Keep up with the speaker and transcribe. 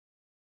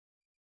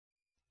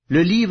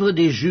Le livre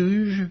des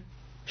Juges,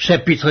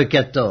 chapitre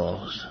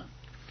 14.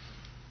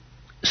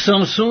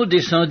 Samson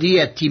descendit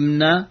à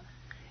Timna,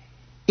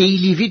 et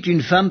il y vit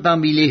une femme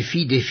parmi les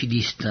filles des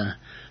Philistins.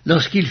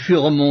 Lorsqu'il fut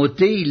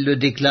remonté, il le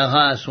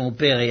déclara à son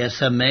père et à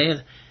sa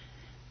mère,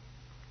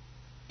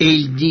 et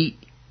il dit,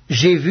 «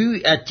 J'ai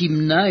vu à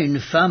Timna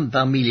une femme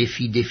parmi les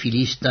filles des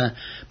Philistins,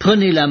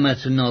 prenez-la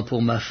maintenant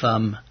pour ma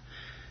femme. »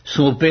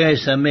 Son père et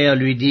sa mère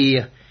lui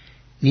dirent, «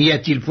 N'y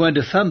a-t-il point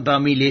de femme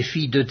parmi les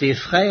filles de tes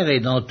frères et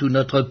dans tout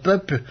notre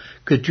peuple,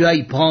 que tu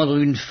ailles prendre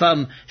une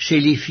femme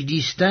chez les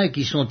Philistins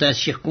qui sont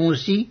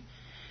incirconcis ?»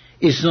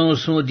 Et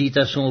Samson dit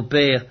à son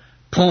père,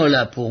 «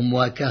 Prends-la pour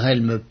moi, car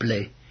elle me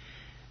plaît. »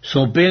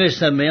 Son père et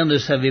sa mère ne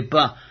savaient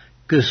pas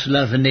que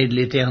cela venait de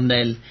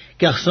l'Éternel,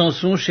 car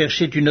Samson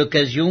cherchait une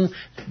occasion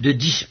de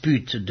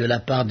dispute de la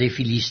part des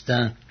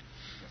Philistins.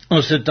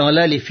 En ce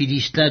temps-là, les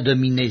Philistins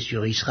dominaient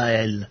sur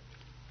Israël.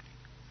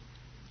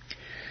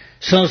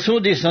 Samson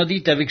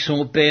descendit avec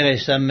son père et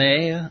sa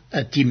mère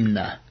à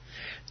Timna.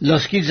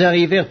 Lorsqu'ils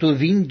arrivèrent aux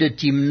vignes de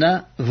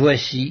Timna,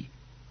 voici,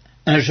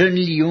 un jeune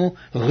lion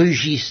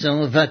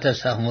rugissant vint à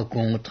sa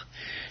rencontre.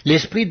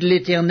 L'Esprit de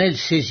l'Éternel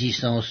saisit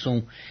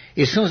Samson,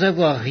 et sans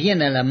avoir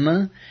rien à la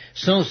main,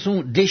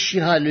 Samson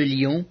déchira le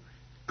lion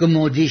comme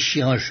on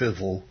déchire un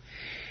chevreau.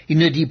 Il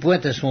ne dit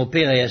point à son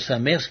père et à sa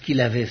mère ce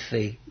qu'il avait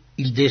fait.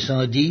 Il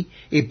descendit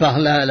et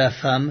parla à la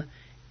femme,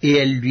 et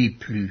elle lui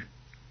plut.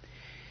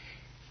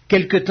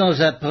 Quelque temps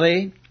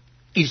après,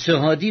 il se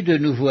rendit de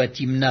nouveau à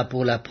Timna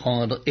pour la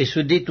prendre, et se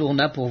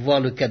détourna pour voir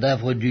le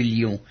cadavre du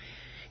lion.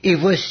 Et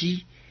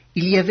voici,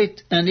 il y avait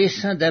un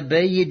essaim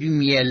d'abeilles et du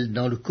miel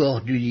dans le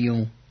corps du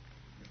lion.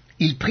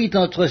 Il prit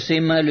entre ses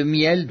mains le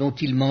miel dont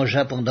il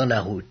mangea pendant la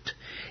route.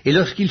 Et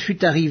lorsqu'il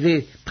fut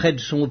arrivé près de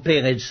son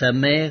père et de sa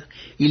mère,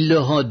 il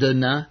leur en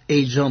donna, et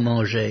ils en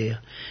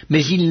mangèrent.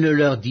 Mais il ne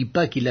leur dit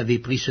pas qu'il avait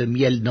pris ce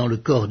miel dans le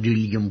corps du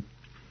lion.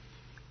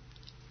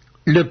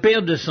 Le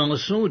père de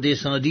Samson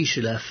descendit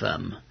chez la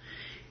femme.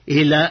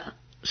 Et là,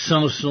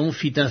 Samson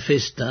fit un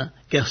festin,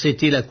 car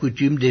c'était la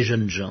coutume des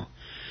jeunes gens.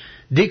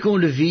 Dès qu'on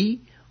le vit,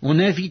 on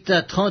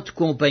invita 30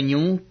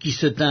 compagnons qui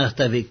se tinrent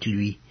avec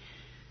lui.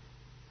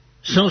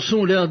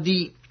 Samson leur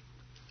dit,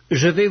 «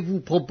 Je vais vous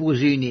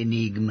proposer une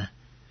énigme.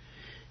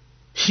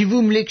 Si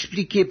vous me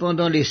l'expliquez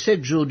pendant les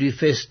 7 jours du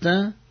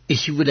festin, et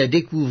si vous la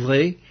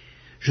découvrez,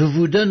 je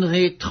vous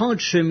donnerai 30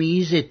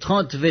 chemises et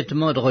 30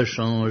 vêtements de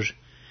rechange.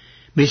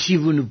 Mais si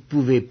vous ne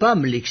pouvez pas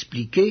me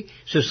l'expliquer,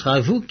 ce sera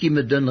vous qui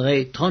me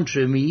donnerez 30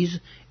 chemises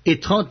et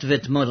 30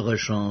 vêtements de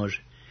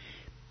rechange. »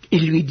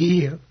 Ils lui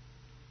dirent,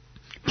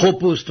 «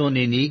 Propose ton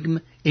énigme,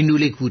 et nous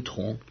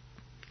l'écouterons. »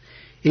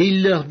 Et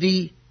il leur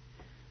dit,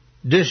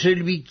 « De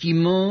celui qui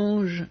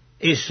mange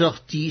est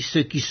sorti ce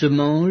qui se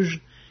mange,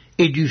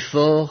 et du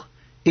fort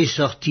est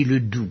sorti le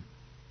doux. »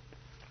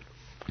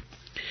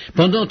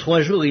 Pendant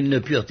 3 jours, ils ne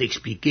purent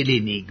expliquer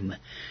l'énigme.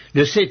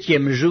 Le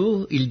 7e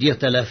jour, ils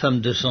dirent à la femme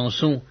de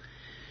Samson, «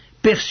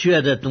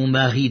 Persuade à ton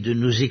mari de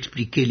nous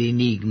expliquer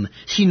l'énigme,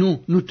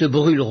 sinon nous te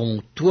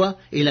brûlerons, toi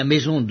et la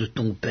maison de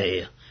ton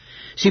père.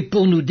 C'est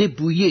pour nous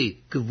dépouiller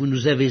que vous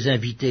nous avez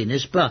invités,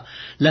 n'est-ce pas ?»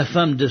 La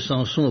femme de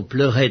Samson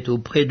pleurait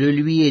auprès de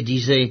lui et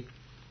disait,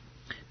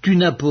 « Tu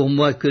n'as pour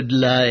moi que de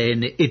la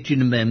haine, et tu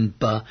ne m'aimes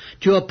pas.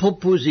 Tu as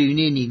proposé une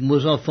énigme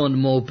aux enfants de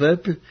mon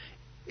peuple,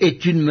 et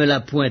tu ne me l'as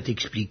point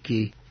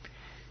expliquée. »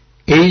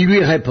 Et il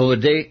lui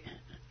répondait, «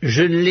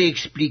 Je ne l'ai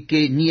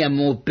expliqué ni à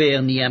mon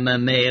père ni à ma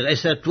mère.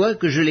 Est-ce à toi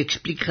que je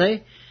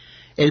l'expliquerai ?»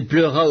 Elle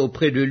pleura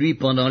auprès de lui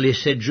pendant les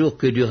 7 jours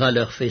que dura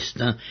leur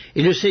festin.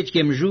 Et le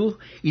 7e jour,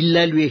 il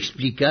la lui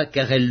expliqua,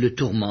 car elle le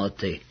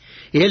tourmentait.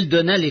 Et elle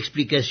donna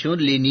l'explication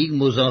de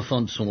l'énigme aux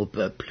enfants de son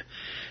peuple.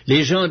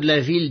 Les gens de la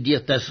ville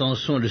dirent à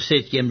Samson le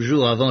 7e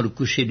jour avant le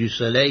coucher du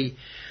soleil,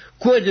 «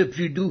 Quoi de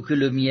plus doux que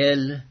le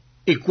miel,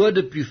 et quoi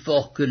de plus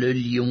fort que le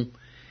lion ?»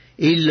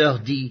 Et il leur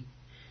dit, «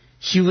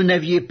 Si vous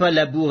n'aviez pas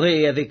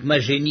labouré avec ma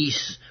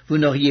génisse, vous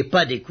n'auriez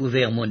pas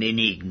découvert mon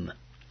énigme. »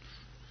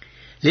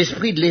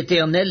 L'Esprit de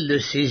l'Éternel le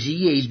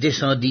saisit, et il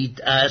descendit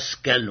à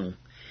Ascalon.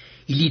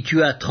 Il y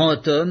tua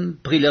 30 hommes,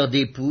 prit leurs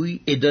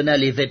dépouilles, et donna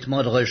les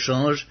vêtements de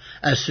rechange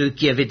à ceux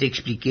qui avaient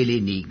expliqué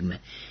l'énigme.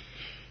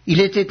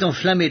 Il était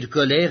enflammé de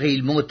colère, et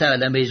il monta à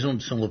la maison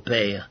de son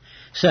père.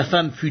 Sa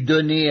femme fut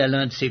donnée à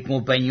l'un de ses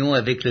compagnons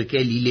avec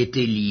lequel il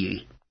était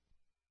lié.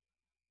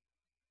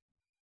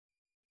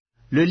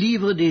 Le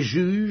livre des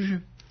Juges,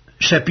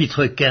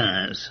 chapitre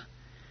 15.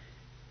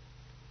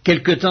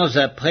 Quelque temps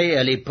après,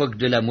 à l'époque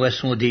de la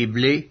moisson des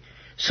blés,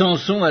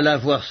 Samson alla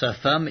voir sa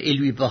femme et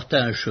lui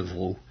porta un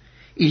chevreau.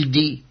 Il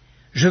dit,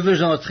 « Je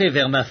veux entrer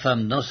vers ma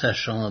femme dans sa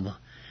chambre. »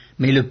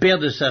 Mais le père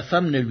de sa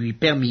femme ne lui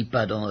permit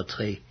pas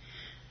d'entrer.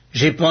 «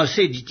 J'ai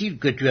pensé, dit-il,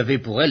 que tu avais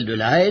pour elle de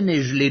la haine,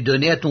 et je l'ai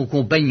donnée à ton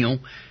compagnon.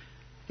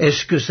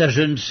 Est-ce que sa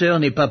jeune sœur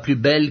n'est pas plus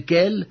belle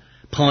qu'elle?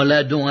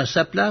 Prends-la donc à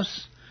sa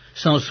place. »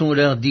 Samson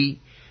leur dit,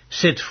 «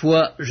 Cette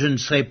fois, je ne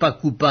serai pas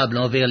coupable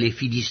envers les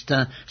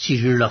Philistins si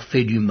je leur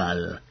fais du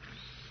mal. »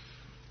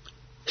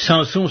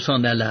 Samson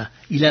s'en alla,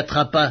 il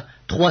attrapa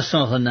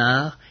 300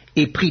 renards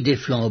et prit des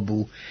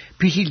flambeaux,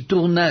 puis il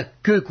tourna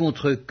queue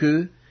contre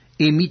queue,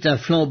 et mit un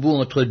flambeau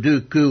entre deux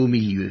queues au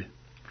milieu.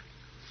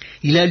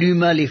 Il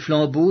alluma les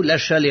flambeaux,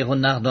 lâcha les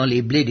renards dans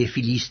les blés des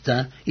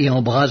Philistins, et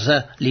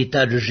embrasa les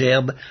tas de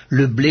gerbes,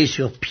 le blé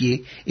sur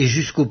pied, et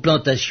jusqu'aux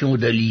plantations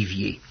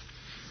d'oliviers.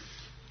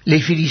 Les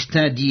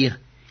Philistins dirent,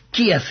 «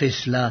 Qui a fait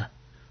cela ?»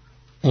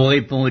 On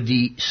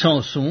répondit, «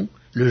 Samson,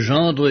 le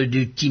gendre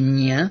du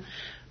Timnien,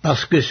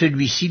 parce que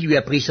celui-ci lui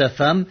a pris sa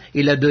femme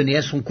et l'a donnée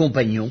à son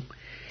compagnon. »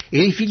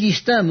 Et les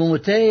Philistins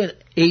montèrent,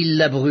 et ils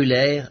la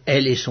brûlèrent,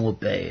 elle et son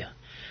père.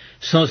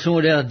 Samson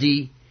leur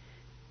dit,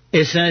 «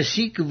 Est-ce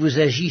ainsi que vous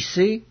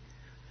agissez?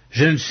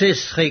 Je ne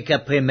cesserai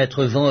qu'après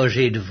m'être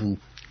vengé de vous. »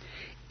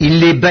 Il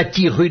les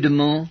battit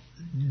rudement,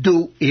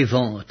 dos et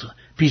ventre,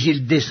 puis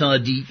il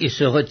descendit et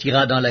se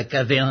retira dans la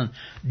caverne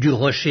du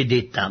rocher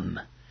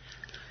d'Étam.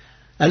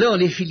 Alors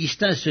les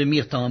Philistins se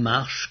mirent en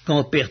marche,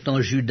 campèrent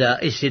en Juda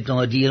et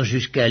s'étendirent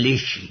jusqu'à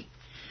Léchi.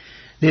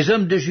 Les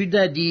hommes de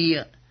Juda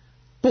dirent,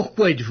 «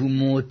 Pourquoi êtes-vous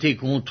montés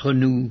contre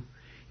nous ?»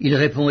 Ils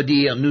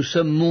répondirent, « Nous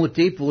sommes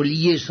montés pour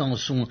lier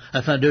Samson,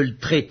 afin de le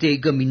traiter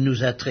comme il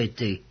nous a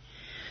traités. »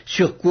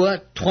 Sur quoi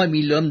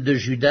 3000 hommes de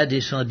Juda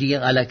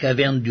descendirent à la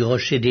caverne du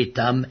rocher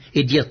d'Étam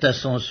et dirent à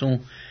Samson,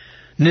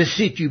 « Ne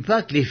sais-tu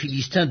pas que les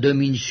Philistins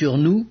dominent sur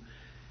nous?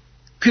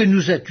 Que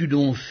nous as-tu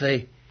donc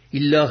fait ?»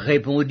 Il leur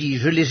répondit, «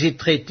 Je les ai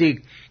traités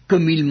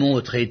comme ils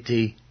m'ont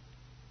traité. »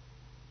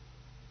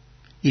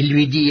 Ils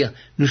lui dirent,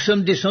 « Nous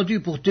sommes descendus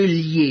pour te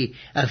lier,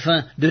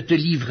 afin de te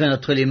livrer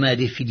entre les mains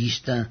des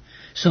Philistins. »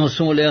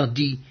 Samson leur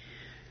dit,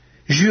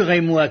 «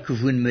 Jurez-moi que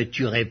vous ne me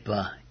tuerez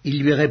pas. »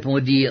 Ils lui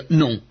répondirent, «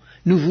 Non,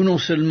 nous voulons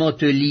seulement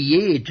te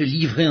lier et te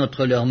livrer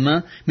entre leurs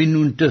mains, mais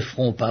nous ne te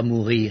ferons pas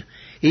mourir. »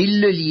 Et ils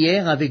le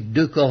lièrent avec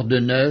 2 cordes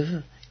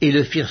neuves et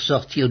le firent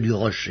sortir du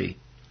rocher.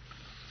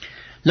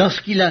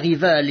 Lorsqu'il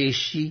arriva à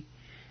Léchi,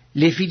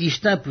 les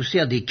Philistins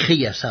poussèrent des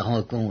cris à sa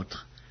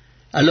rencontre.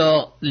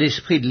 Alors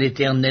l'Esprit de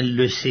l'Éternel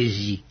le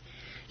saisit.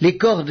 Les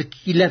cordes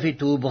qu'il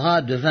avait au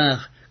bras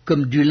devinrent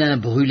comme du lin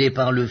brûlé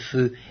par le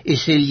feu, et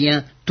ses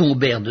liens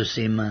tombèrent de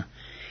ses mains.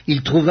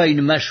 Il trouva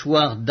une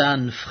mâchoire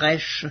d'âne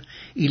fraîche,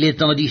 il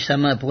étendit sa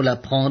main pour la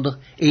prendre,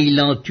 et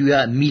il en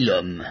tua 1000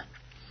 hommes.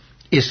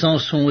 Et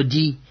Samson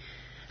dit,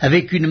 «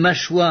 Avec une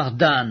mâchoire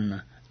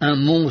d'âne, un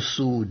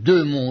monceau,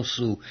 2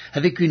 monceaux,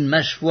 avec une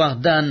mâchoire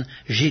d'âne,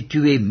 j'ai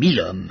tué 1000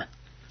 hommes. »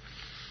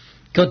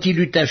 Quand il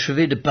eut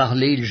achevé de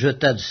parler, il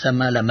jeta de sa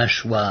main la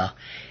mâchoire,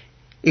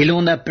 et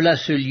l'on appela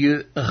ce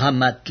lieu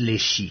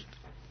Ramath-Léchi.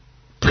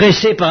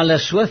 Pressé par la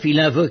soif, il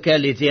invoqua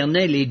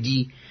l'Éternel et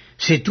dit, «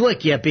 C'est toi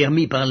qui as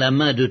permis par la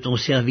main de ton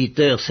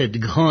serviteur cette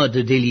grande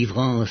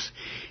délivrance,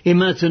 et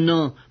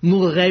maintenant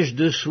mourrai-je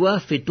de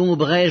soif et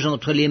tomberai-je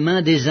entre les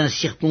mains des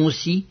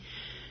incirconcis ?»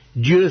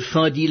 Dieu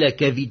fendit la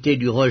cavité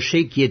du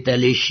rocher qui est à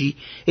Léchi,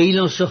 et il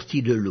en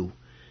sortit de l'eau.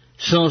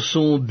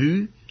 Samson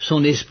but,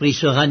 son esprit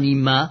se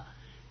ranima,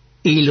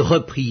 et il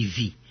reprit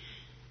vie.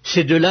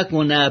 C'est de là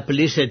qu'on a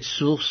appelé cette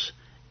source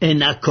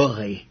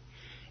Enakoré.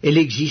 Elle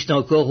existe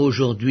encore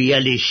aujourd'hui à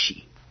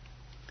Léchi.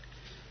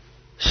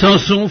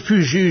 Samson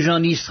fut juge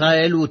en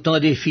Israël au temps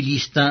des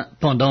Philistins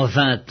pendant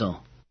 20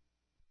 ans.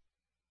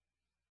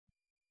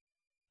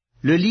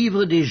 Le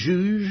livre des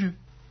Juges,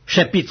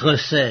 chapitre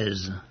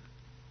 16.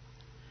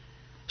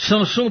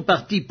 Samson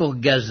partit pour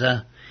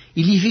Gaza.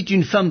 Il y vit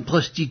une femme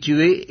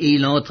prostituée et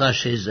il entra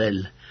chez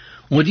elle.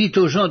 On dit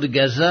aux gens de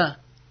Gaza,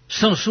 «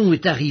 Samson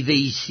est arrivé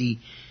ici. »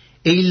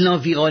 Et ils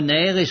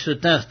l'environnèrent et se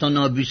tinrent en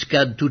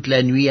embuscade toute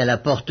la nuit à la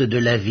porte de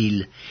la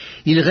ville.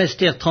 Ils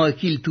restèrent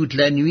tranquilles toute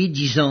la nuit,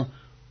 disant,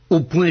 « Au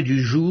point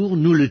du jour,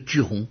 nous le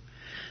tuerons. »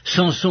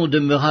 Samson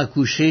demeura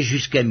couché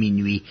jusqu'à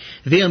minuit.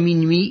 Vers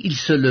minuit, il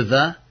se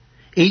leva,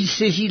 et il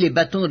saisit les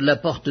bâtons de la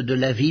porte de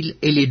la ville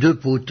et les 2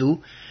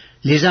 poteaux,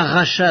 les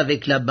arracha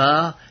avec la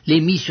barre,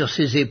 les mit sur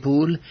ses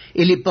épaules,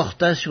 et les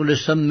porta sur le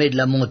sommet de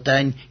la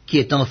montagne qui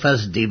est en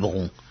face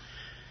d'Hébron.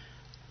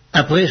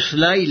 Après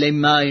cela, il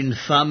aima une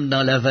femme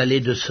dans la vallée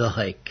de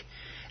Sorek.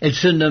 Elle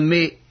se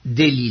nommait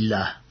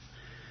Délila.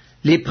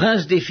 Les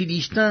princes des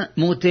Philistins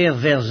montèrent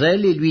vers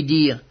elle et lui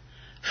dirent,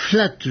 «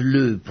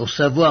 Flatte-le pour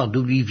savoir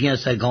d'où lui vient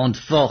sa grande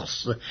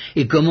force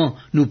et comment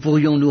nous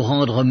pourrions nous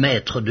rendre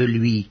maîtres de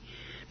lui.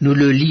 Nous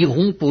le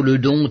lierons pour le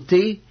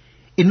dompter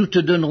et nous te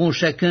donnerons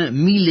chacun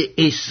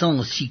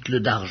 1100 cycles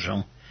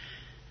d'argent. »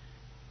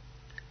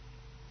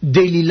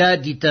 Délila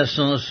dit à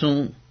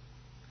Samson,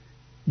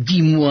 «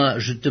 Dis-moi,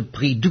 je te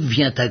prie, d'où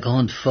vient ta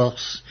grande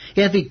force,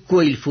 et avec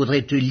quoi il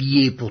faudrait te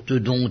lier pour te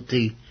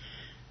dompter ?»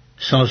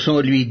 Samson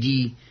lui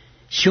dit,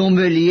 « Si on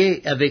me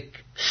liait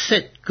avec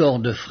 7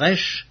 cordes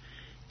fraîches,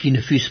 qui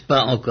ne fussent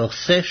pas encore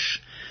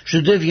sèches, je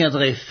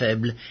deviendrais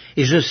faible,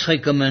 et je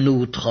serais comme un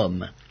autre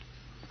homme. »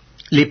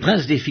 Les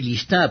princes des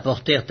Philistins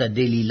apportèrent à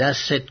Délila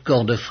 7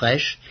 cordes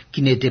fraîches,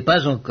 qui n'étaient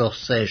pas encore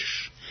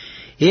sèches,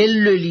 et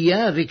elle le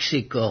lia avec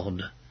ses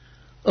cordes.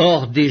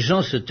 Or, des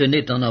gens se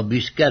tenaient en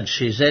embuscade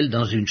chez elle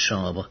dans une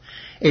chambre.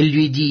 Elle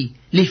lui dit,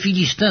 « Les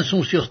Philistins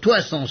sont sur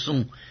toi,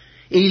 Samson !»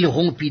 Et il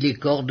rompit les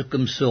cordes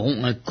comme se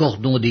rompt un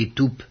cordon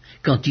d'étoupe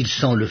quand il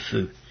sent le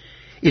feu.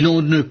 Et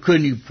l'on ne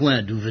connut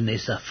point d'où venait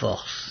sa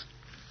force.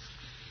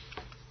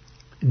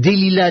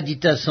 Délila dit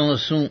à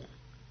Samson,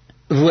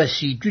 «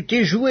 Voici, tu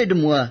t'es joué de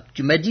moi,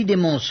 tu m'as dit des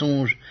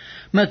mensonges.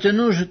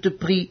 Maintenant, je te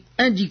prie,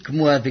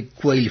 indique-moi avec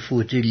quoi il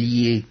faut te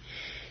lier.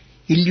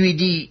 Il lui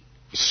dit,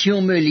 si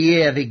on me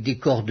liait avec des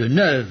cordes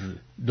neuves,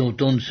 dont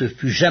on ne se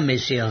fût jamais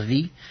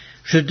servi,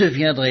 je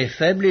deviendrais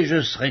faible et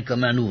je serais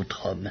comme un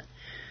autre homme.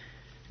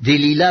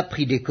 Délila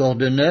prit des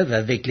cordes neuves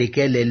avec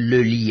lesquelles elle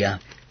le lia.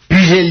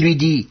 Puis elle lui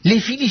dit, les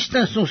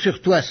Philistins sont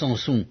sur toi,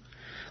 Samson.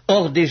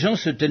 Or des gens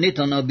se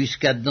tenaient en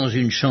embuscade dans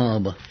une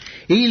chambre,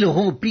 et il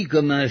rompit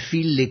comme un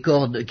fil les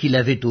cordes qu'il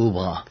avait au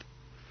bras.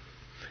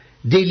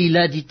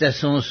 Délila dit à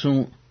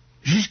Samson,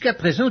 « Jusqu'à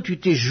présent tu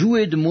t'es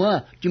joué de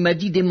moi, tu m'as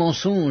dit des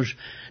mensonges,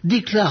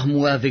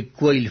 déclare-moi avec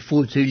quoi il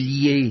faut te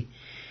lier. »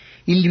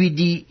 Il lui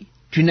dit,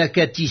 « Tu n'as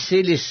qu'à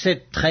tisser les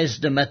 7 tresses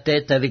de ma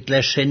tête avec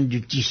la chaîne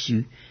du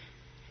tissu. »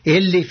 Et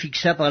elle les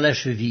fixa par la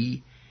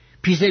cheville.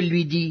 Puis elle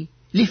lui dit,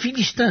 « Les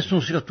Philistins sont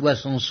sur toi,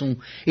 Samson. »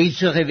 Et il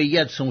se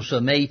réveilla de son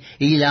sommeil,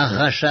 et il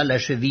arracha la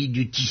cheville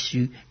du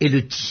tissu et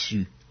le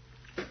tissu.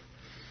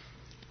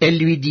 Elle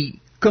lui dit,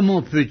 «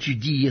 Comment peux-tu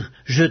dire,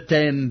 je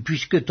t'aime,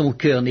 puisque ton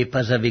cœur n'est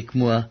pas avec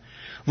moi?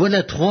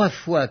 Voilà 3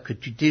 fois que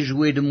tu t'es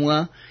joué de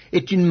moi,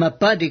 et tu ne m'as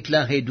pas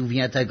déclaré d'où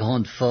vient ta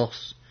grande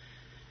force. »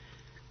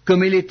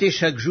 Comme elle était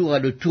chaque jour à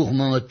le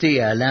tourmenter,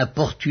 à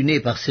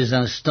l'importuner par ses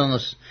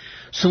instances,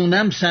 son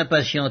âme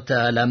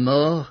s'impatienta à la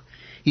mort.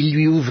 Il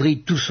lui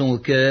ouvrit tout son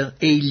cœur,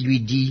 et il lui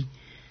dit,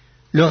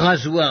 « Le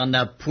rasoir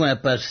n'a point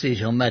passé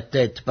sur ma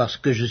tête, parce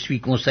que je suis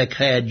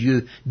consacré à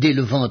Dieu dès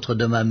le ventre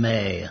de ma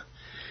mère.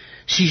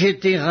 Si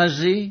j'étais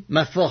rasé,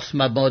 ma force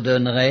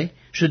m'abandonnerait,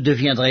 je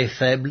deviendrais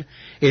faible,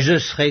 et je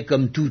serais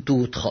comme tout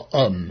autre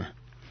homme. »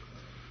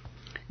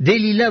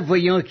 Délila,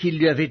 voyant qu'il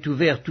lui avait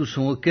ouvert tout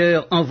son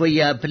cœur,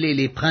 envoya appeler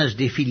les princes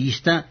des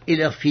Philistins et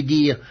leur fit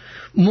dire,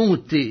 «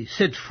 Montez,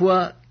 cette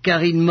fois,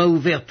 car il m'a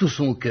ouvert tout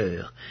son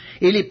cœur. »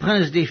 Et les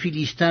princes des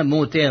Philistins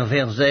montèrent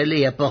vers elle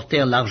et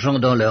apportèrent l'argent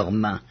dans leurs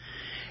mains.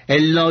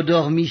 Elle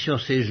l'endormit sur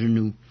ses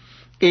genoux.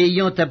 Et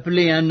ayant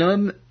appelé un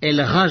homme,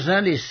 elle rasa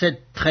les 7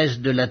 tresses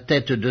de la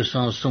tête de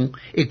Samson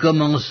et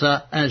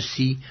commença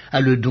ainsi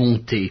à le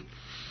dompter.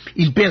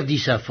 Il perdit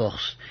sa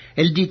force.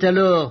 Elle dit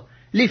alors,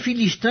 « Les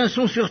Philistins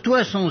sont sur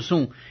toi,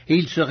 Samson. » Et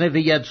il se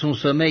réveilla de son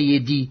sommeil et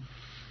dit,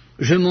 «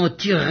 Je m'en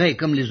tirerai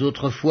comme les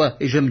autres fois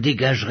et je me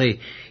dégagerai. »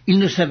 Il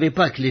ne savait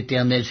pas que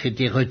l'Éternel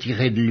s'était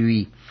retiré de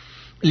lui.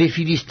 Les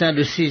Philistins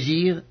le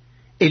saisirent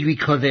et lui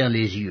crevèrent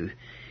les yeux.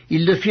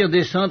 Ils le firent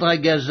descendre à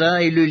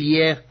Gaza et le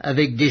lièrent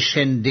avec des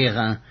chaînes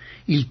d'airain.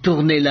 Ils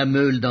tournaient la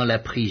meule dans la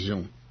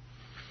prison.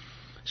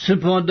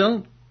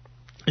 Cependant,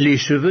 les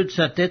cheveux de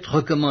sa tête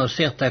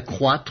recommencèrent à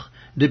croître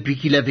depuis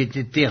qu'il avait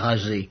été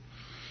rasé.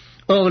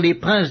 Or les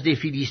princes des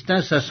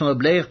Philistins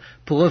s'assemblèrent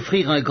pour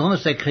offrir un grand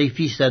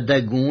sacrifice à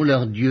Dagon,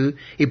 leur dieu,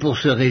 et pour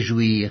se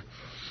réjouir.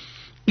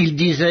 Ils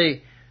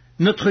disaient, «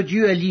 Notre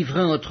Dieu a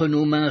livré entre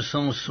nos mains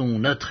Samson,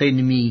 notre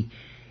ennemi. »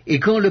 Et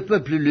quand le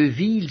peuple le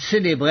vit, ils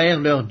célébrèrent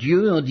leur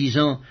Dieu en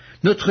disant,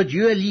 « Notre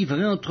Dieu a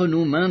livré entre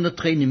nos mains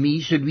notre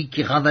ennemi, celui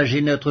qui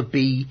ravageait notre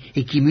pays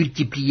et qui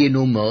multipliait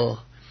nos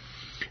morts. »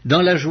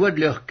 Dans la joie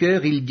de leur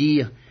cœur, ils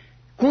dirent,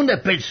 « Qu'on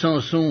appelle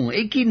Samson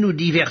et qu'il nous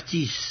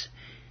divertisse. »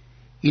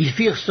 Ils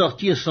firent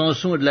sortir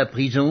Samson de la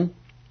prison,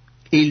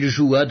 et il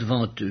joua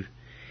devant eux.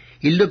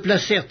 Ils le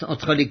placèrent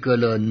entre les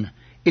colonnes,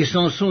 et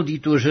Samson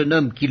dit au jeune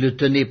homme qui le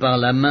tenait par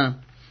la main,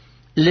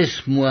 «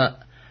 Laisse-moi,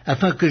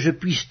 afin que je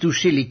puisse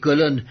toucher les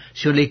colonnes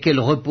sur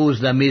lesquelles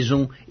repose la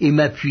maison et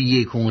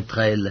m'appuyer contre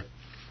elles. »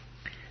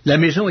 La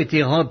maison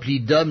était remplie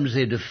d'hommes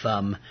et de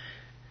femmes.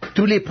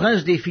 Tous les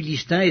princes des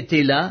Philistins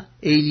étaient là,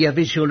 et il y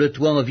avait sur le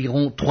toit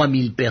environ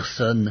 3000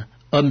 personnes,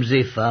 hommes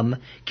et femmes,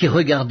 qui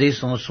regardaient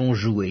Samson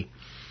jouer.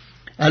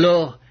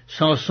 Alors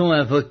Samson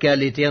invoqua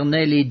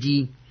l'Éternel et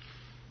dit,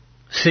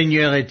 «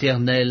 Seigneur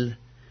éternel,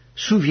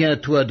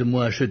 souviens-toi de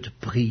moi, je te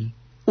prie.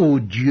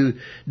 Ô Dieu,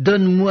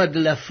 donne-moi de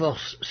la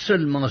force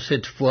seulement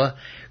cette fois,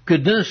 que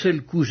d'un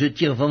seul coup je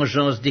tire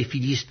vengeance des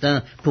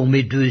Philistins pour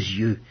mes 2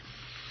 yeux. »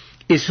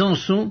 Et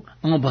Samson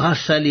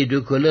embrassa les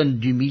 2 colonnes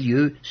du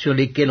milieu sur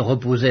lesquelles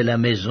reposait la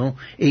maison,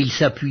 et il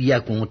s'appuya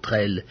contre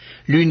elles.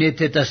 L'une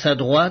était à sa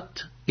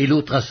droite et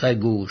l'autre à sa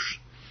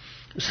gauche.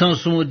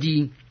 Samson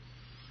dit,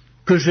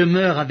 « Que je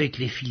meure avec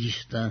les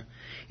Philistins. »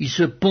 Il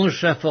se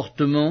pencha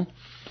fortement,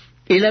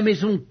 et la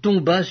maison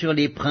tomba sur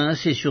les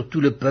princes et sur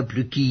tout le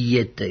peuple qui y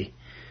était.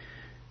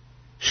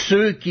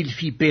 Ceux qu'il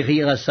fit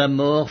périr à sa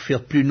mort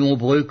furent plus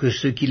nombreux que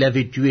ceux qu'il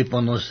avait tués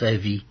pendant sa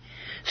vie.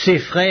 Ses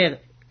frères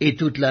et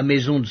toute la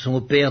maison de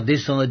son père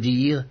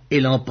descendirent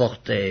et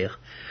l'emportèrent.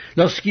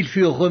 Lorsqu'ils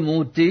furent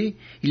remontés,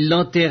 ils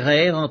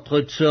l'enterrèrent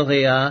entre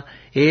Tsoréa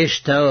et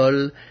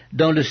Eshtaol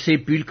dans le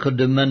sépulcre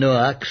de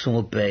Manoach,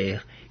 son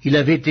père. Il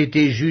avait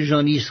été juge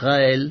en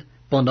Israël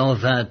pendant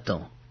 20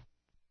 ans.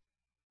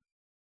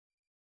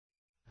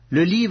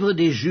 Le livre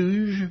des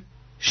Juges,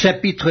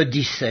 chapitre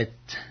 17.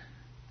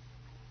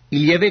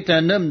 Il y avait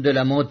un homme de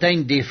la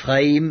montagne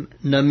d'Éphraïm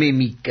nommé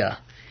Mika.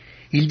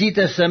 Il dit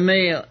à sa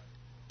mère,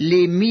 «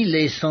 Les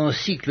 1100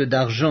 cycles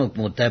d'argent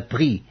qu'on t'a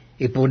pris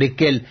et pour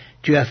lesquels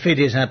tu as fait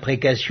des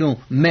imprécations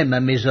même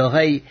à mes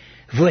oreilles,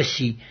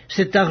 Voici,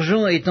 cet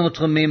argent est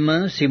entre mes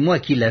mains, c'est moi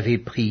qui l'avais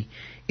pris.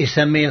 Et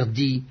sa mère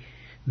dit,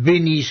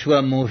 béni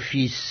soit mon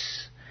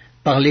fils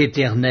par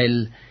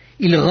l'Éternel.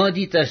 Il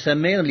rendit à sa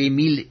mère les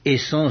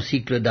 1100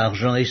 cycles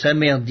d'argent, et sa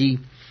mère dit,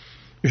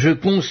 je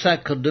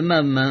consacre de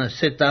ma main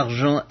cet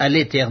argent à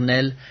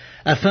l'Éternel,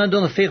 afin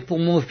d'en faire pour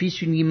mon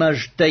fils une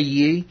image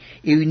taillée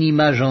et une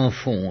image en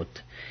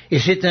fonte. Et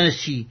c'est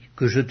ainsi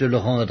que je te le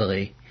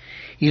rendrai.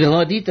 Il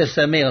rendit à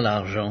sa mère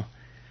l'argent.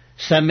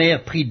 Sa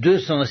mère prit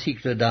 200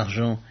 cycles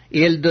d'argent,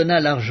 et elle donna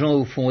l'argent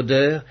au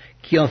fondeur,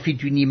 qui en fit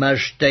une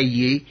image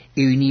taillée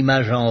et une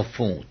image en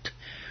fonte.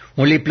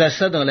 On les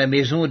plaça dans la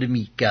maison de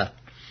Mika.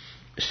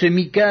 Ce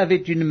Mika avait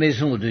une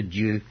maison de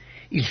Dieu.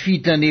 Il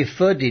fit un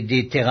éphod et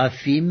des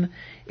téraphim,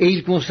 et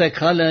il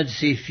consacra l'un de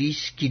ses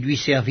fils, qui lui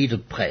servit de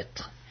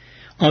prêtre.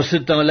 En ce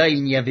temps-là,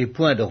 il n'y avait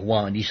point de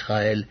roi en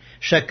Israël.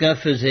 Chacun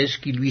faisait ce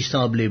qui lui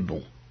semblait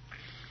bon.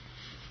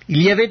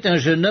 Il y avait un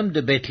jeune homme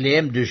de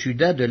Bethléem de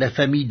Juda, de la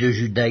famille de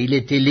Juda. Il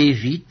était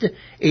lévite,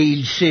 et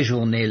il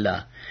séjournait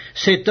là.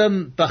 Cet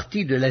homme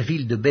partit de la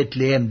ville de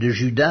Bethléem de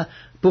Juda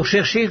pour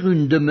chercher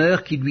une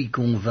demeure qui lui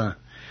convint.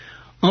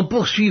 En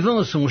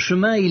poursuivant son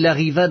chemin, il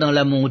arriva dans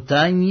la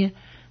montagne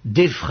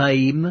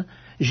d'Éphraïm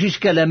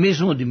jusqu'à la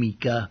maison de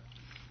Mika.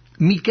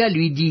 Mika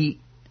lui dit,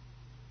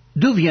 «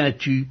 D'où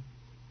viens-tu »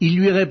 Il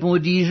lui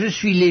répondit, « Je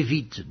suis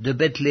lévite de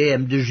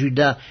Bethléem de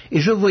Juda, et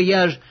je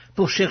voyage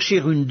pour chercher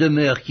une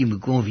demeure qui me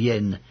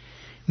convienne. »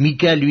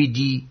 Mika lui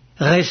dit, «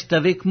 Reste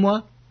avec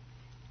moi,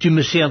 tu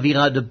me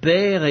serviras de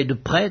père et de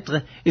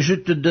prêtre, et je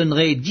te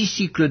donnerai 10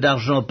 cycles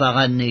d'argent par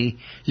année,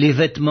 les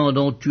vêtements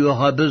dont tu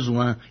auras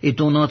besoin, et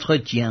ton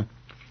entretien. »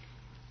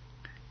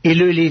 Et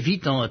le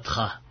Lévite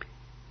entra.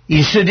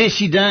 Il se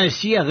décida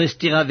ainsi à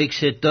rester avec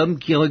cet homme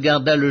qui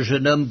regarda le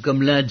jeune homme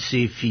comme l'un de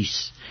ses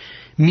fils.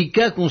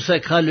 Mika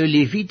consacra le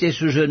Lévite, et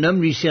ce jeune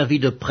homme lui servit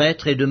de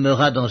prêtre et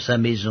demeura dans sa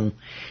maison.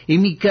 Et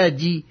Mika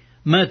dit,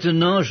 «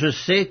 Maintenant je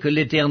sais que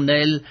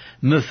l'Éternel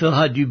me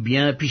fera du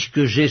bien,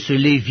 puisque j'ai ce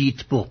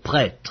Lévite pour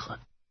prêtre. »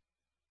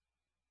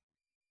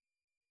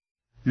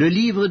 Le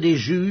livre des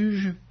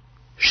Juges,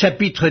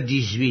 chapitre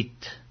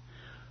 18.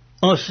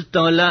 En ce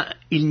temps-là,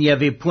 il n'y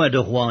avait point de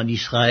roi en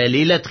Israël,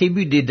 et la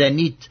tribu des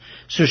Danites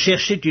se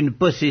cherchait une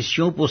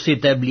possession pour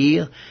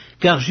s'établir,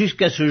 car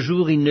jusqu'à ce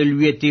jour il ne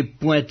lui était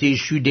point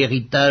échu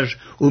d'héritage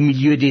au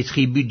milieu des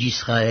tribus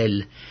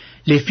d'Israël.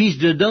 Les fils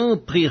de Dan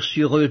prirent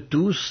sur eux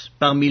tous,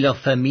 parmi leurs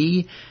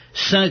familles,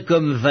 5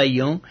 hommes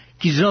vaillants,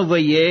 qu'ils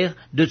envoyèrent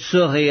de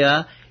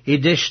Tsoréa et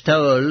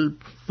d'Eshtaol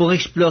pour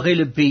explorer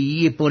le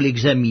pays et pour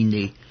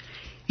l'examiner.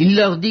 Ils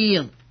leur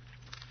dirent,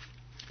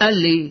 «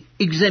 Allez,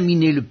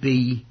 examinez le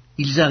pays. »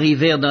 Ils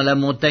arrivèrent dans la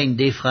montagne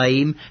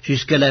d'Éphraïm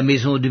jusqu'à la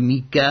maison de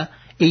Mika,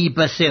 et y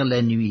passèrent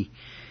la nuit.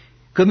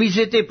 Comme ils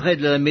étaient près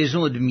de la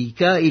maison de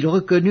Mika, ils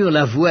reconnurent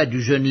la voix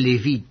du jeune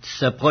Lévite,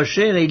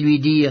 s'approchèrent et lui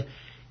dirent,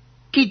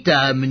 « Qui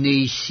t'a amené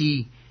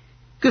ici?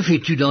 Que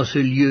fais-tu dans ce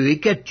lieu, et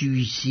qu'as-tu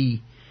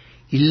ici ?»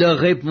 Il leur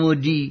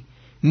répondit,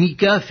 «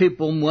 Mika fait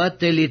pour moi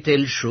telle et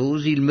telle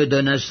chose, il me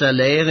donne un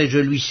salaire, et je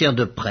lui sers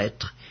de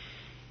prêtre. »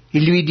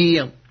 Ils lui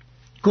dirent,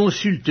 «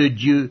 Consulte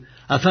Dieu,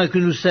 afin que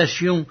nous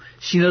sachions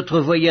si notre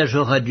voyage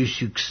aura du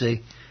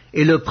succès. »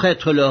 Et le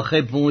prêtre leur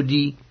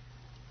répondit,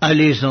 «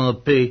 Allez en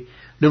paix,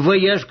 le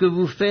voyage que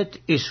vous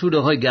faites est sous le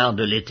regard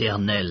de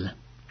l'Éternel. »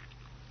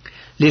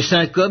 Les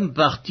 5 hommes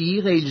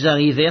partirent et ils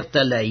arrivèrent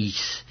à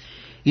Laïs.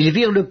 Ils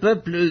virent le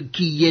peuple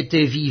qui y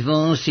était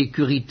vivant en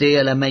sécurité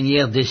à la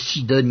manière des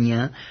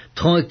Sidoniens,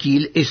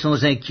 tranquille et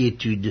sans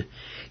inquiétude.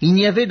 Il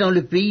n'y avait dans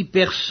le pays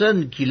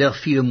personne qui leur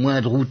fit le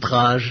moindre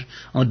outrage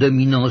en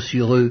dominant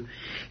sur eux.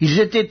 Ils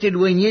étaient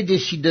éloignés des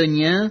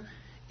Sidoniens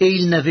et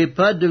ils n'avaient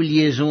pas de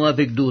liaison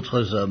avec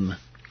d'autres hommes.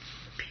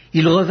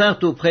 Ils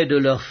revinrent auprès de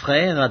leurs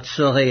frères à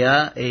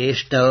Tsoréa et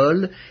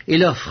Eshtaol, et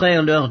leurs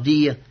frères leur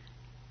dirent,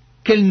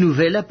 « Quelle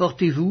nouvelle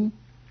apportez-vous »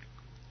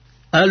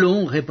 «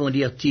 Allons,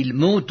 répondirent-ils,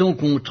 montons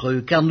contre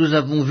eux, car nous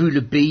avons vu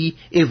le pays,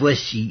 et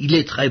voici, il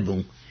est très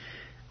bon. »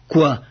 «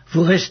 Quoi,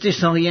 vous restez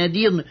sans rien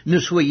dire? Ne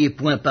soyez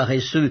point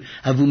paresseux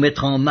à vous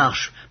mettre en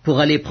marche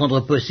pour aller prendre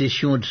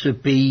possession de ce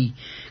pays.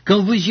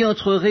 Quand vous y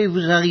entrerez,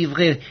 vous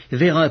arriverez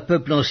vers un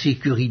peuple en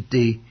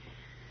sécurité.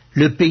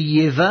 Le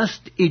pays est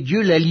vaste, et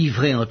Dieu l'a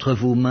livré entre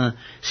vos mains.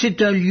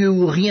 C'est un lieu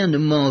où rien ne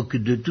manque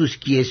de tout ce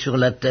qui est sur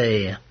la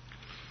terre. »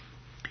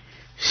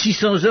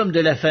 600 hommes de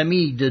la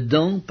famille de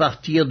Dan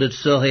partirent de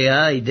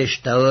Tsoréa et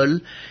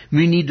d'Eshtaol,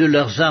 munis de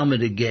leurs armes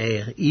de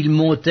guerre. Ils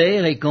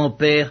montèrent et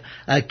campèrent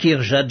à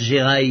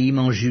Kirjath-Jéraïm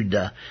en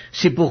Juda.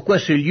 C'est pourquoi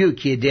ce lieu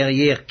qui est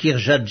derrière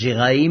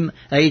Kirjath-Jéraïm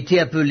a été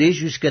appelé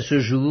jusqu'à ce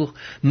jour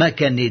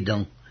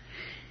Macanédan.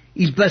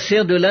 Ils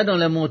passèrent de là dans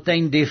la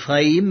montagne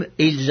d'Éphraïm,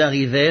 et ils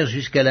arrivèrent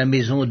jusqu'à la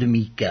maison de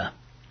Mika.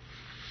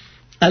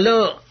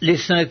 Alors les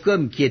 5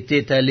 hommes qui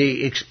étaient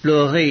allés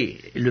explorer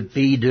le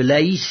pays de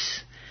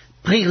Laïs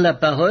prirent la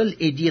parole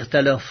et dirent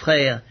à leurs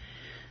frères,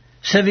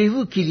 «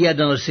 Savez-vous qu'il y a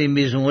dans ces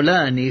maisons-là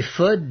un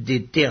éphod,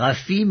 des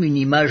téraphim, une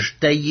image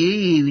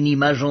taillée et une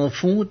image en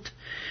fonte?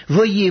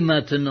 Voyez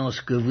maintenant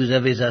ce que vous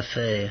avez à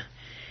faire. »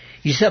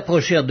 Ils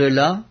s'approchèrent de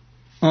là,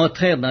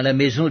 entrèrent dans la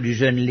maison du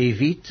jeune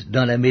Lévite,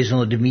 dans la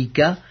maison de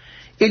Mika,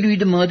 et lui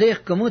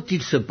demandèrent comment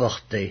il se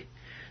portait.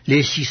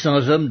 Les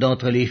 600 hommes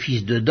d'entre les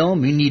fils de Dan,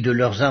 munis de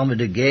leurs armes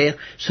de guerre,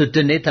 se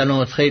tenaient à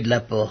l'entrée de la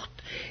porte.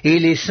 Et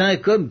les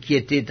 5 hommes qui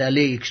étaient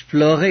allés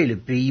explorer le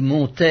pays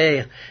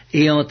montèrent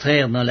et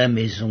entrèrent dans la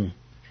maison.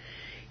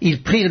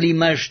 Ils prirent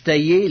l'image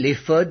taillée,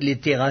 l'éphod, les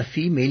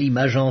téraphim et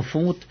l'image en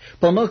fonte,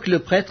 pendant que le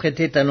prêtre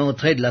était à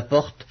l'entrée de la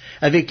porte,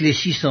 avec les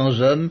 600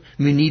 hommes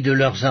munis de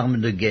leurs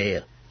armes de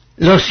guerre.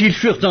 Lorsqu'ils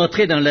furent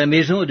entrés dans la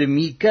maison de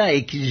Mika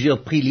et qu'ils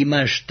eurent pris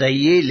l'image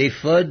taillée,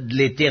 l'éphod,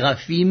 les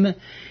téraphim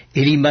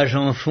et l'image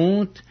en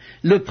fonte,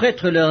 le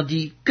prêtre leur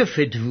dit « Que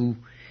faites-vous »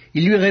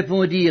 Ils lui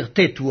répondirent «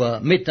 Tais-toi,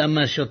 mets ta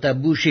main sur ta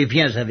bouche et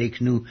viens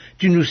avec nous,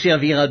 tu nous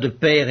serviras de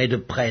père et de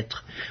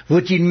prêtre.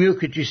 Vaut-il mieux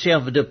que tu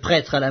serves de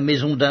prêtre à la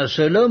maison d'un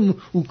seul homme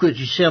ou que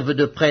tu serves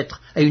de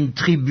prêtre à une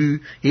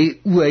tribu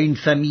ou à une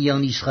famille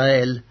en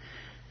Israël ?»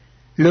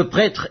 Le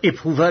prêtre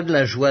éprouva de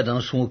la joie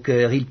dans son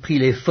cœur, il prit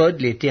l'éphod,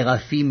 les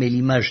téraphim et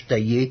l'image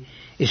taillée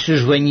et se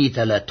joignit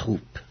à la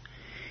troupe.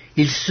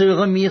 Ils se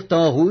remirent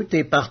en route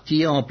et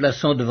partirent en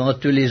plaçant devant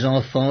eux les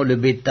enfants, le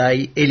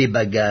bétail et les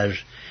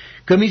bagages.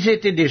 Comme ils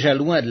étaient déjà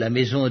loin de la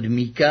maison de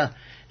Mika,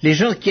 les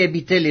gens qui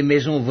habitaient les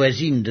maisons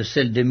voisines de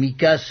celle de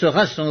Mika se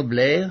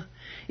rassemblèrent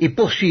et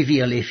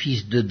poursuivirent les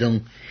fils de Dan.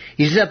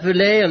 Ils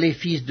appelèrent les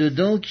fils de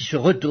Dan qui se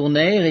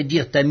retournèrent et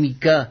dirent à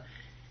Mika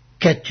 «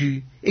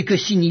 Qu'as-tu et que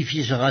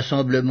signifie ce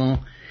rassemblement ?»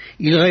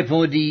 Il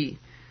répondit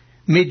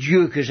 « Mes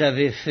dieux que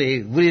j'avais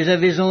faits, vous les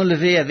avez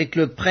enlevés avec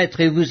le prêtre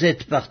et vous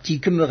êtes partis,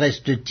 que me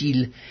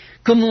reste-t-il?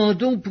 Comment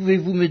donc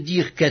pouvez-vous me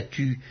dire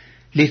qu'as-tu »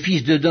 Les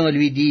fils de Dan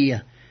lui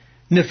dirent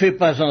 « Ne fais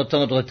pas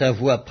entendre ta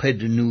voix près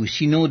de nous,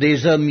 sinon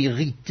des hommes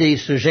irrités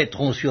se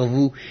jetteront sur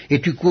vous, et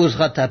tu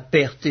causeras ta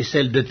perte et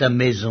celle de ta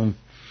maison. »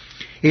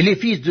 Et les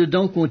fils de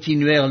Dan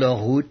continuèrent leur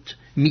route.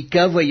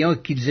 Mika, voyant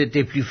qu'ils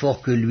étaient plus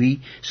forts que lui,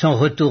 s'en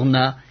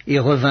retourna et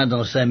revint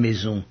dans sa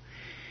maison.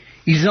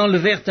 Ils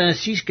enlevèrent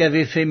ainsi ce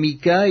qu'avait fait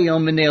Mika et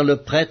emmenèrent le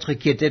prêtre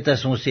qui était à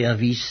son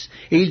service,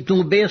 et ils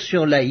tombèrent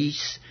sur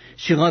Laïs,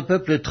 sur un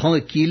peuple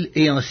tranquille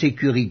et en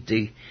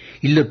sécurité.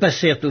 Ils le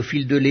passèrent au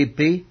fil de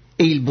l'épée,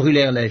 et ils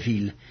brûlèrent la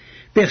ville.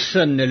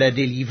 Personne ne la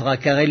délivra,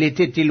 car elle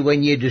était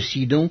éloignée de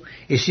Sidon,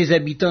 et ses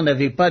habitants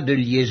n'avaient pas de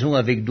liaison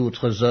avec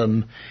d'autres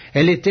hommes.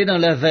 Elle était dans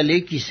la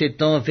vallée qui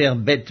s'étend vers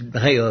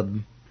Beth-Réhob.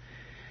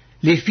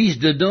 Les fils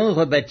de Dan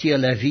rebâtirent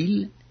la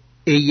ville,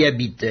 et y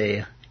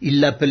habitèrent. Ils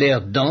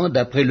l'appelèrent Dan,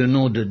 d'après le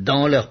nom de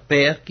Dan, leur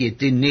père, qui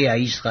était né à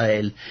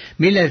Israël.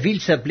 Mais la ville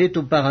s'appelait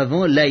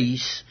auparavant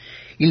Laïs.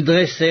 Ils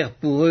dressèrent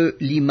pour eux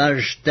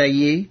l'image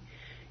taillée,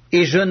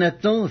 et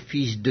Jonathan,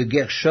 fils de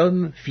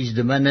Gershom, fils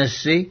de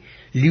Manassé,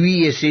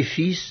 lui et ses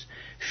fils,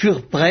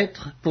 furent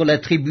prêtres pour la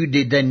tribu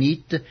des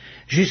Danites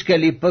jusqu'à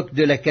l'époque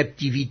de la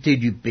captivité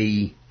du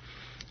pays.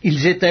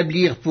 Ils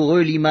établirent pour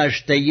eux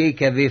l'image taillée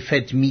qu'avait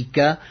faite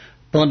Mika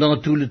pendant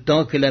tout le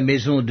temps que la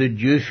maison de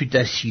Dieu fut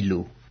à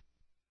Silo.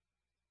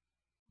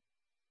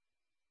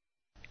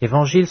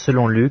 Évangile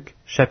selon Luc,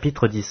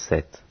 chapitre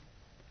 17.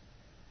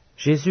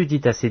 Jésus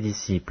dit à ses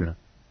disciples,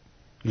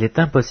 « Il est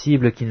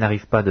impossible qu'il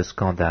n'arrive pas de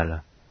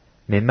scandale,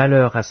 mais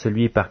malheur à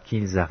celui par qui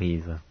ils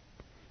arrivent.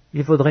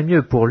 Il vaudrait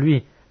mieux pour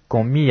lui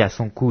qu'on mît à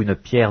son cou une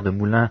pierre de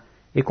moulin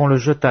et qu'on le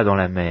jetât dans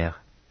la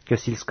mer, que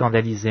s'il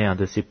scandalisait un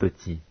de ses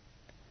petits.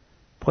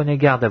 Prenez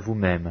garde à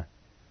vous-même.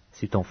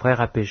 Si ton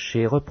frère a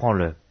péché,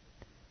 reprends-le.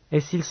 Et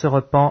s'il se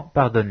repent,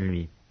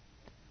 pardonne-lui.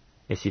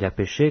 Et s'il a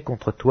péché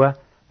contre toi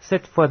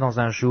 7 fois dans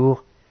un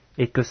jour,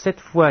 et que 7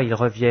 fois il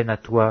revienne à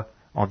toi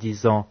en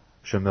disant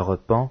 « Je me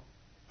repens »,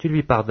 tu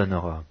lui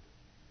pardonneras. »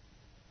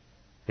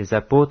 Les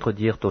apôtres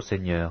dirent au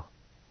Seigneur,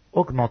 «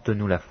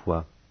 Augmente-nous la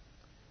foi. »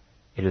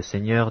 Et le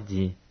Seigneur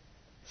dit,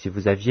 « Si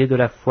vous aviez de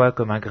la foi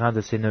comme un grain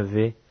de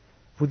sénévé,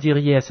 vous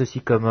diriez à ce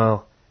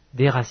sycomore, «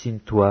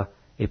 Déracine-toi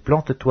et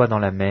plante-toi dans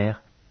la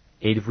mer »,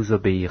 et il vous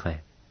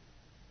obéirait.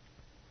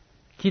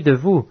 Qui de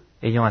vous,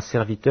 ayant un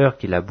serviteur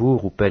qui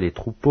laboure ou paie les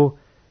troupeaux,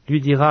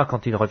 lui dira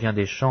quand il revient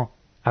des champs,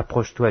 «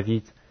 Approche-toi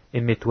vite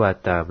et mets-toi à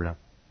table »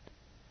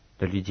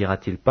 Ne lui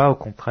dira-t-il pas, au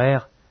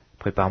contraire, «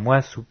 Prépare-moi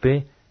à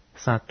souper,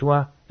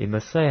 ceins-toi et me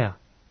sers,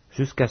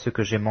 jusqu'à ce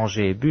que j'aie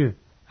mangé et bu,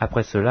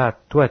 après cela,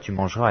 toi tu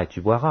mangeras et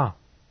tu boiras »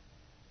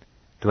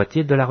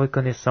 Doit-il de la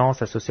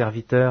reconnaissance à ce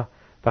serviteur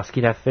parce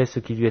qu'il a fait ce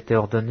qui lui était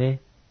ordonné?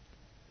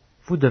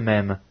 Vous de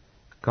même,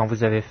 quand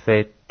vous avez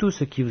fait tout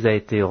ce qui vous a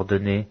été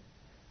ordonné,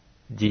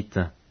 dites,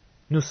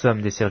 « Nous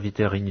sommes des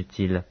serviteurs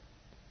inutiles,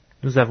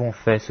 nous avons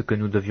fait ce que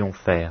nous devions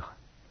faire. »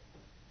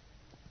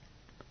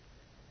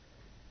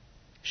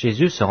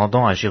 Jésus, se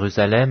rendant à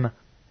Jérusalem,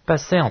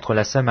 passait entre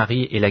la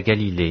Samarie et la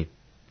Galilée.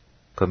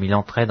 Comme il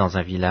entrait dans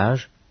un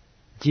village,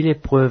 10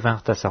 lépreux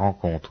vinrent à sa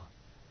rencontre.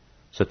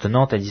 Se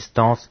tenant à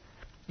distance,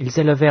 ils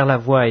élevèrent la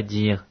voix et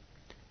dirent,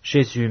 «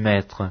 Jésus,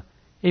 Maître,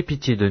 aie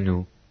pitié de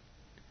nous. »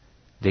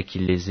 Dès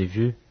qu'il les eut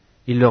vus,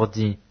 il leur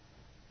dit,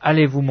 «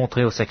 Allez vous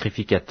montrer au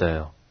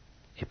sacrificateur. »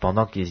 Et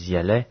pendant qu'ils y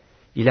allaient,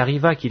 il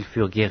arriva qu'ils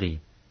furent guéris.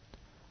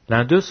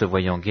 L'un d'eux, se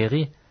voyant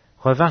guéri,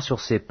 revint sur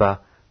ses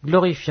pas,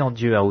 glorifiant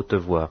Dieu à haute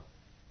voix.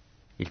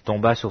 Il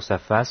tomba sur sa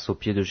face aux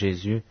pieds de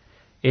Jésus,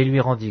 et lui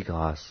rendit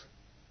grâce.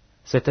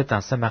 C'était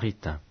un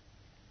Samaritain.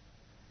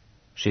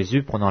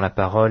 Jésus, prenant la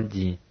parole,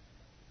 dit,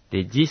 «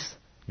 Les 10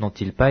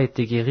 n'ont-ils pas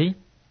été guéris?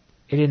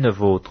 Et les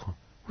 9 autres,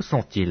 où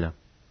sont-ils?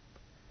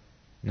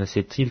 Ne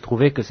s'est-il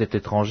trouvé que cet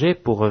étranger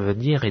pour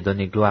revenir et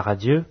donner gloire à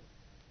Dieu? »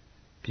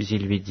 Puis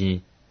il lui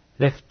dit, «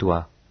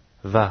 Lève-toi,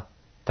 va,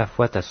 ta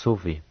foi t'a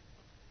sauvé. »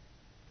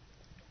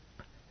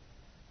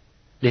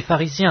 Les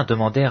pharisiens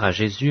demandèrent à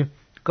Jésus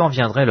quand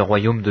viendrait le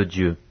royaume de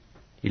Dieu.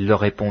 Il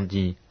leur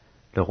répondit,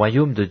 « Le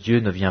royaume de Dieu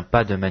ne vient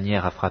pas de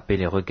manière à frapper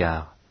les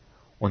regards.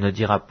 On ne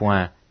dira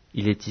point,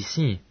 il est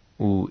ici,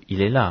 ou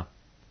il est là,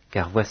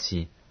 car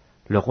voici,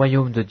 le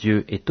royaume de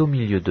Dieu est au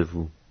milieu de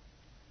vous. »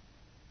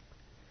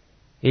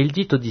 Et il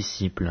dit aux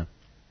disciples,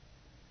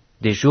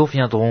 « Des jours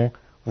viendront,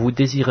 vous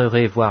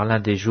désirerez voir l'un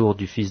des jours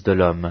du Fils de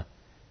l'homme,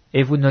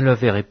 et vous ne le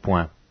verrez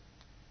point.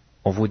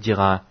 On vous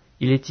dira,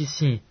 il est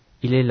ici,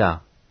 il est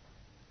là.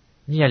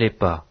 N'y allez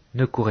pas,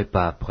 ne courez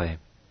pas après.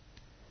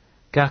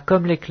 Car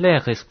comme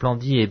l'éclair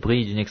resplendit et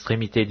brille d'une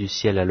extrémité du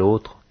ciel à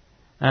l'autre,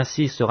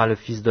 ainsi sera le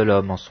Fils de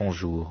l'homme en son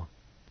jour.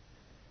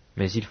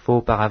 Mais il faut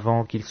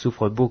auparavant qu'il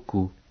souffre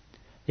beaucoup,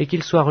 et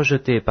qu'il soit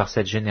rejeté par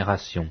cette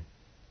génération.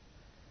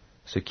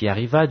 Ce qui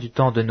arriva du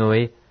temps de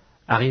Noé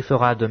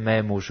arrivera de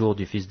même au jour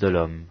du Fils de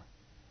l'homme.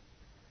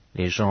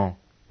 Les gens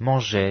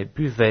mangeaient,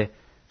 buvaient,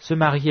 se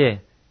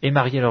mariaient et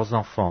mariaient leurs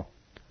enfants,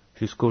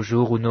 jusqu'au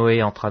jour où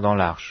Noé entra dans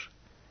l'arche.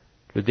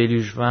 Le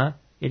déluge vint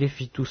et les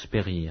fit tous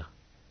périr.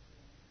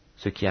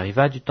 Ce qui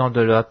arriva du temps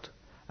de Lot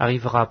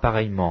arrivera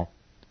pareillement.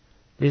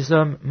 Les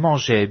hommes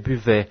mangeaient,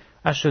 buvaient,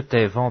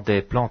 achetaient,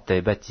 vendaient,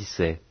 plantaient,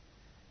 bâtissaient.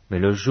 Mais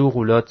le jour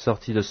où Lot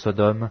sortit de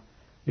Sodome,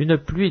 une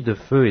pluie de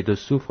feu et de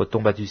soufre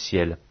tomba du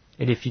ciel,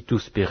 et les fit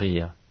tous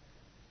périr.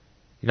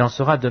 Il en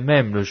sera de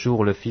même le jour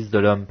où le Fils de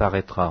l'homme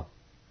paraîtra.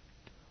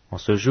 En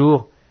ce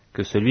jour,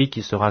 que celui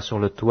qui sera sur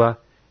le toit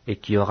et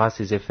qui aura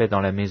ses effets dans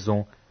la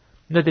maison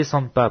ne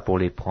descende pas pour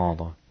les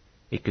prendre,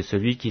 et que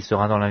celui qui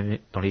sera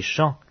dans les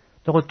champs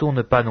ne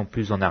retourne pas non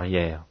plus en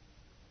arrière.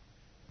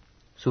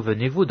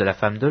 Souvenez-vous de la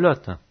femme de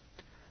Lot.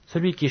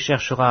 Celui qui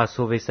cherchera à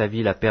sauver sa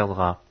vie la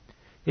perdra,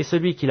 et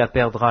celui qui la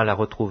perdra la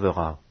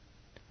retrouvera.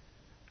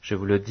 Je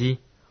vous le dis,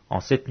 en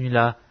cette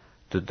nuit-là,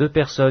 de 2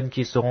 personnes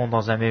qui seront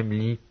dans un même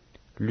lit,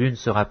 l'une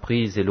sera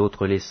prise et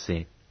l'autre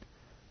laissée.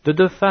 De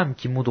 2 femmes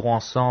qui moudront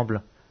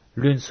ensemble,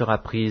 l'une sera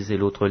prise et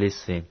l'autre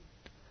laissée.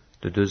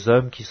 De 2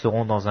 hommes qui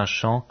seront dans un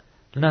champ,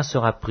 l'un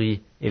sera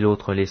pris et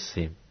l'autre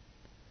laissé.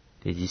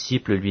 Les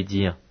disciples lui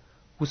dirent,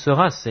 « Où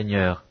sera,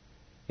 Seigneur ?»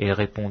 Et il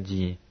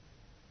répondit,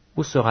 «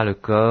 Où sera le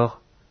corps,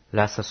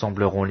 là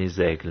s'assembleront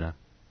les aigles. »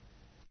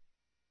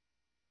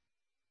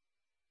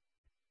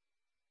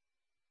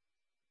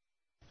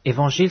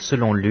 Évangile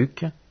selon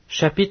Luc,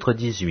 chapitre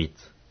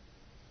 18.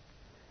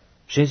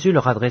 Jésus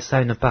leur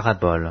adressa une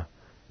parabole,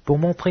 pour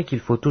montrer qu'il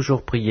faut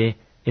toujours prier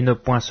et ne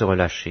point se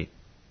relâcher.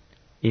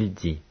 Il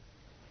dit,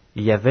 «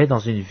 Il y avait dans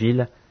une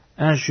ville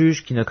un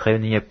juge qui ne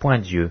craignait point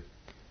Dieu,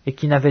 et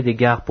qui n'avait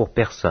d'égard pour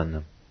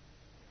personne.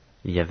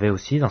 Il y avait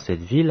aussi dans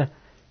cette ville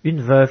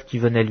une veuve qui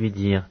venait lui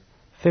dire,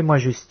 « Fais-moi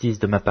justice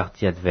de ma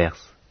partie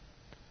adverse. »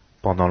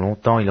 Pendant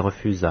longtemps il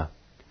refusa,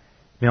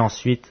 mais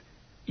ensuite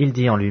il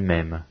dit en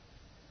lui-même,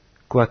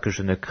 « Quoique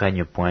je ne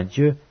craigne point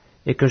Dieu,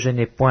 et que je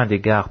n'ai point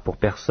d'égard pour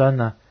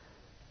personne,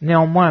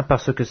 néanmoins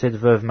parce que cette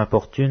veuve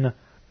m'importune,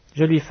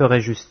 je lui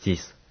ferai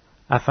justice,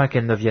 afin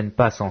qu'elle ne vienne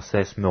pas sans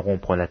cesse me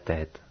rompre la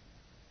tête. »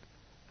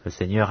 Le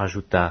Seigneur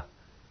ajouta,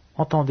 «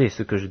 Entendez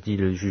ce que je dis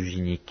le juge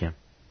inique.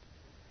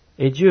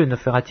 Et Dieu ne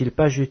fera-t-il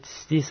pas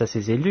justice à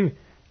ses élus,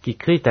 qui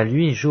crient à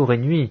lui jour et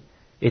nuit,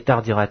 et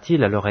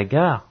tardera-t-il à leur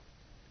égard?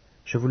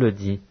 Je vous le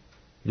dis,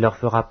 il leur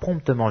fera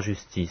promptement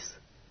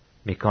justice.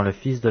 Mais quand le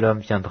Fils de l'homme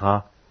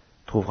viendra,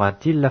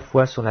 trouvera-t-il la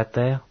foi sur la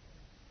terre? »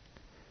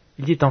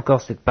 Il dit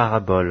encore cette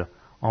parabole,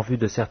 en vue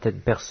de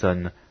certaines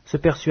personnes, se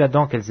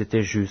persuadant qu'elles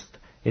étaient justes,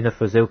 et ne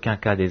faisaient aucun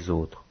cas des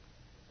autres.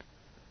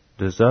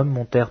 2 hommes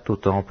montèrent au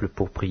temple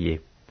pour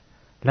prier.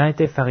 L'un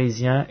était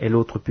pharisien et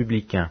l'autre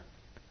publicain.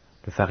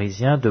 Le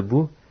pharisien,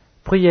 debout,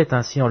 priait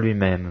ainsi en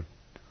lui-même.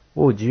 «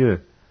 Ô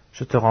Dieu,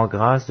 je te rends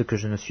grâce de que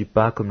je ne suis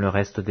pas comme le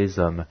reste des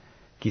hommes,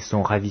 qui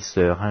sont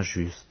ravisseurs,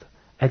 injustes,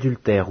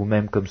 adultères ou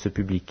même comme ce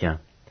publicain.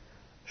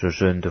 Je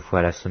jeûne 2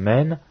 fois la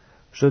semaine,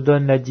 je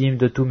donne la dîme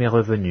de tous mes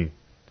revenus. »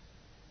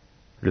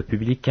 Le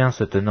publicain,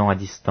 se tenant à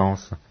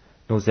distance,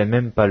 n'osait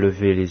même pas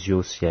lever les yeux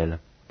au ciel,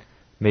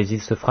 mais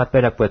il se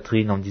frappait la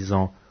poitrine en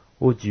disant, «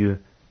 Ô Dieu,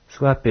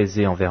 sois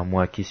apaisé envers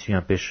moi qui suis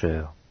un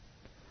pécheur. »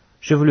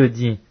 Je vous le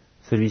dis,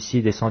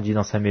 celui-ci descendit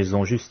dans sa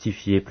maison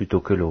justifié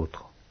plutôt que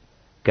l'autre.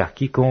 Car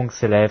quiconque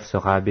s'élève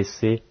sera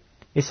abaissé,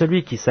 et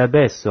celui qui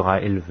s'abaisse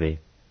sera élevé.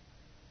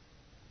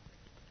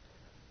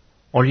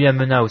 On lui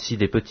amena aussi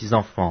des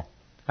petits-enfants,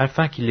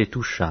 afin qu'il les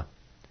touchât.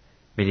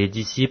 Mais les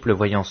disciples,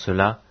 voyant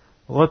cela,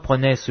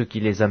 reprenaient ceux qui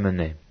les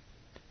amenaient.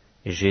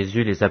 Et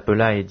Jésus les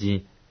appela et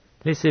dit,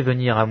 « Laissez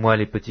venir à moi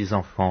les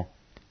petits-enfants,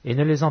 et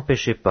ne les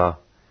empêchez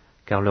pas,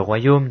 car le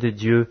royaume de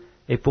Dieu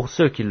est pour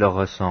ceux qui leur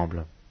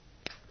ressemblent.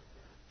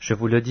 Je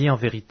vous le dis en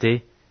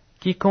vérité,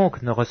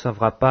 quiconque ne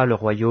recevra pas le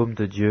royaume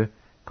de Dieu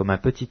comme un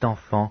petit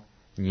enfant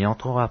n'y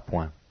entrera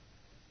point.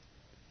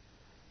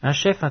 Un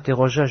chef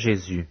interrogea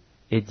Jésus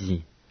et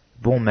dit,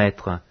 « Bon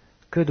maître,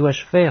 que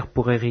dois-je faire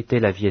pour hériter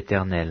la vie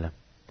éternelle ?»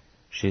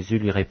 Jésus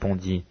lui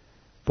répondit,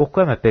 «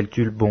 Pourquoi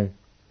m'appelles-tu le bon?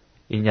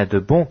 Il n'y a de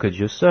bon que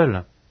Dieu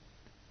seul.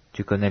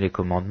 Tu connais les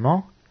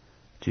commandements,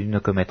 tu ne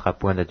commettras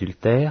point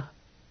d'adultère,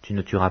 tu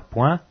ne tueras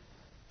point,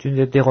 tu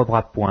ne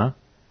déroberas point,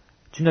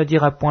 tu ne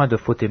diras point de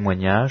faux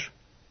témoignages,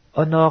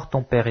 honore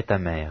ton père et ta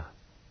mère.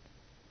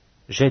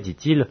 J'ai,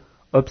 dit-il,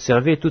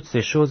 observé toutes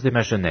ces choses dès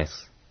ma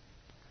jeunesse. »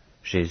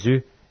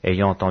 Jésus,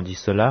 ayant entendu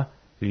cela,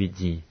 lui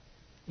dit,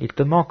 « Il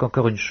te manque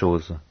encore une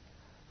chose.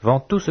 Vends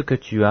tout ce que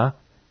tu as,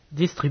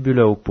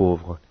 distribue-le aux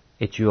pauvres,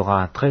 et tu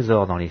auras un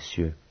trésor dans les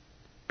cieux.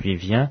 Puis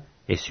viens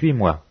et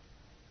suis-moi. »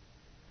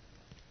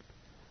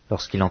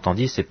 Lorsqu'il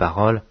entendit ces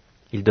paroles,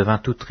 il devint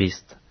tout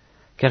triste,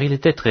 car il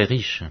était très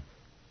riche.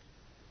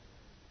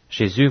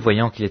 Jésus,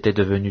 voyant qu'il était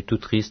devenu tout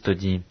triste,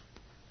 dit,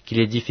 qu'il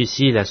est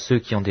difficile à ceux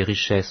qui ont des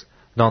richesses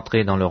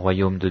d'entrer dans le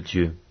royaume de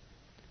Dieu.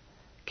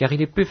 Car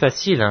il est plus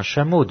facile à un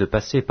chameau de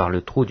passer par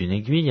le trou d'une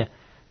aiguille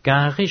qu'à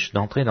un riche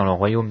d'entrer dans le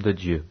royaume de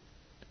Dieu.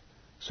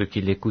 Ceux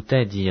qui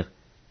l'écoutaient dirent,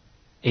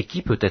 « Et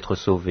qui peut être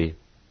sauvé ?»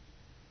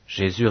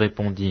 Jésus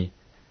répondit,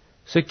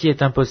 « Ce qui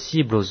est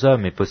impossible aux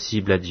hommes est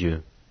possible à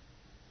Dieu. »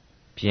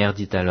 Pierre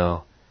dit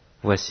alors,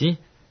 « Voici,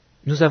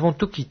 nous avons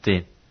tout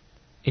quitté,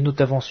 et nous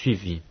t'avons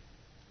suivi. »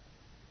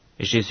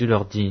 Et Jésus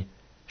leur dit,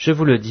 « Je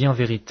vous le dis en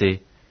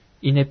vérité,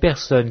 il n'est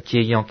personne qui,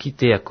 ayant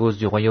quitté à cause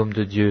du royaume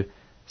de Dieu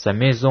sa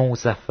maison ou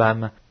sa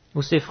femme,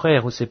 ou ses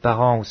frères ou ses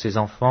parents ou ses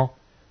enfants,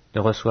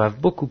 ne reçoive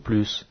beaucoup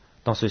plus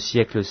dans ce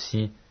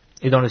siècle-ci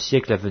et dans le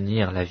siècle à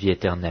venir la vie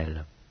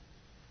éternelle. »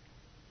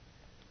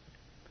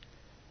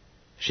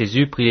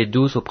 Jésus prit les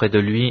 12 auprès de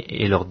lui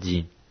et leur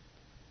dit,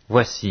 «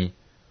 Voici,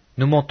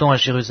 nous montons à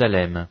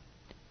Jérusalem,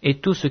 et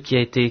tout ce qui a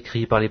été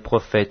écrit par les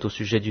prophètes au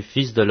sujet du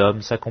Fils de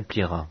l'homme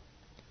s'accomplira.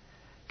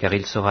 Car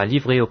il sera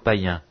livré aux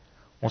païens,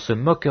 on se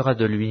moquera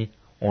de lui,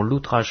 on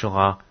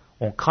l'outragera,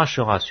 on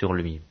crachera sur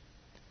lui.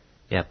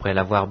 Et après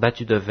l'avoir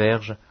battu de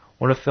verge,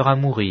 on le fera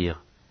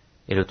mourir,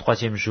 et le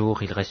 3e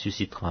jour il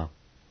ressuscitera. »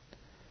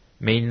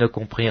 Mais ils ne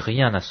comprirent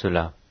rien à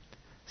cela.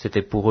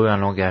 C'était pour eux un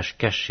langage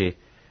caché,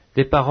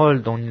 des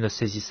paroles dont ils ne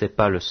saisissaient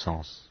pas le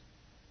sens.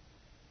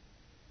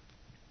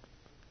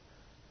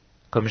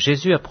 Comme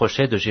Jésus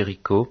approchait de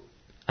Jéricho,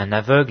 un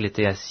aveugle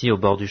était assis au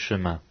bord du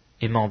chemin,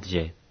 et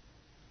mendiait.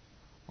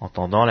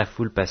 Entendant la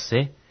foule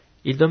passer,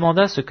 il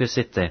demanda ce que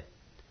c'était.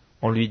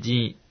 On lui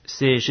dit, «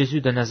 C'est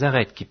Jésus de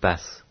Nazareth qui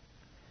passe. »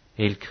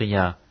 Et il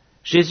cria,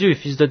 « Jésus,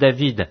 fils de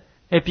David,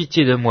 aie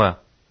pitié de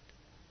moi. »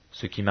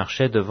 Ceux qui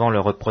marchaient devant le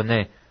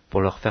reprenaient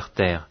pour leur faire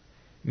taire,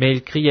 mais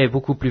il criait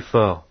beaucoup plus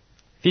fort,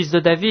 « Fils de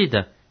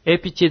David, aie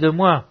pitié de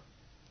moi. »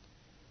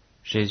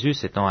 Jésus,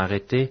 s'étant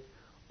arrêté,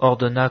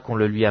 ordonna qu'on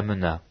le lui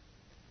amenât.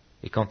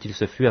 Et quand il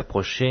se fut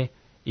approché,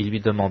 il lui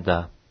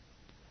demanda,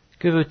 «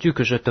 Que veux-tu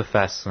que je te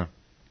fasse ?»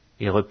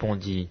 Il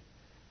répondit,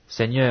 «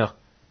 Seigneur,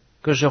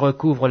 que je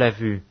recouvre la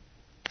vue. »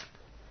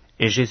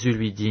 Et Jésus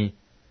lui dit,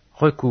 «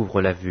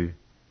 Recouvre la vue,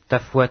 ta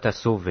foi t'a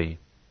sauvé. »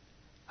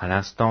 À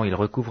l'instant, il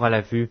recouvra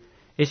la vue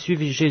et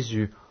suivit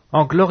Jésus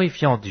en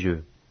glorifiant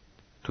Dieu.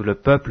 Tout le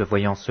peuple,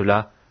 voyant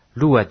cela,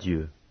 loua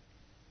Dieu.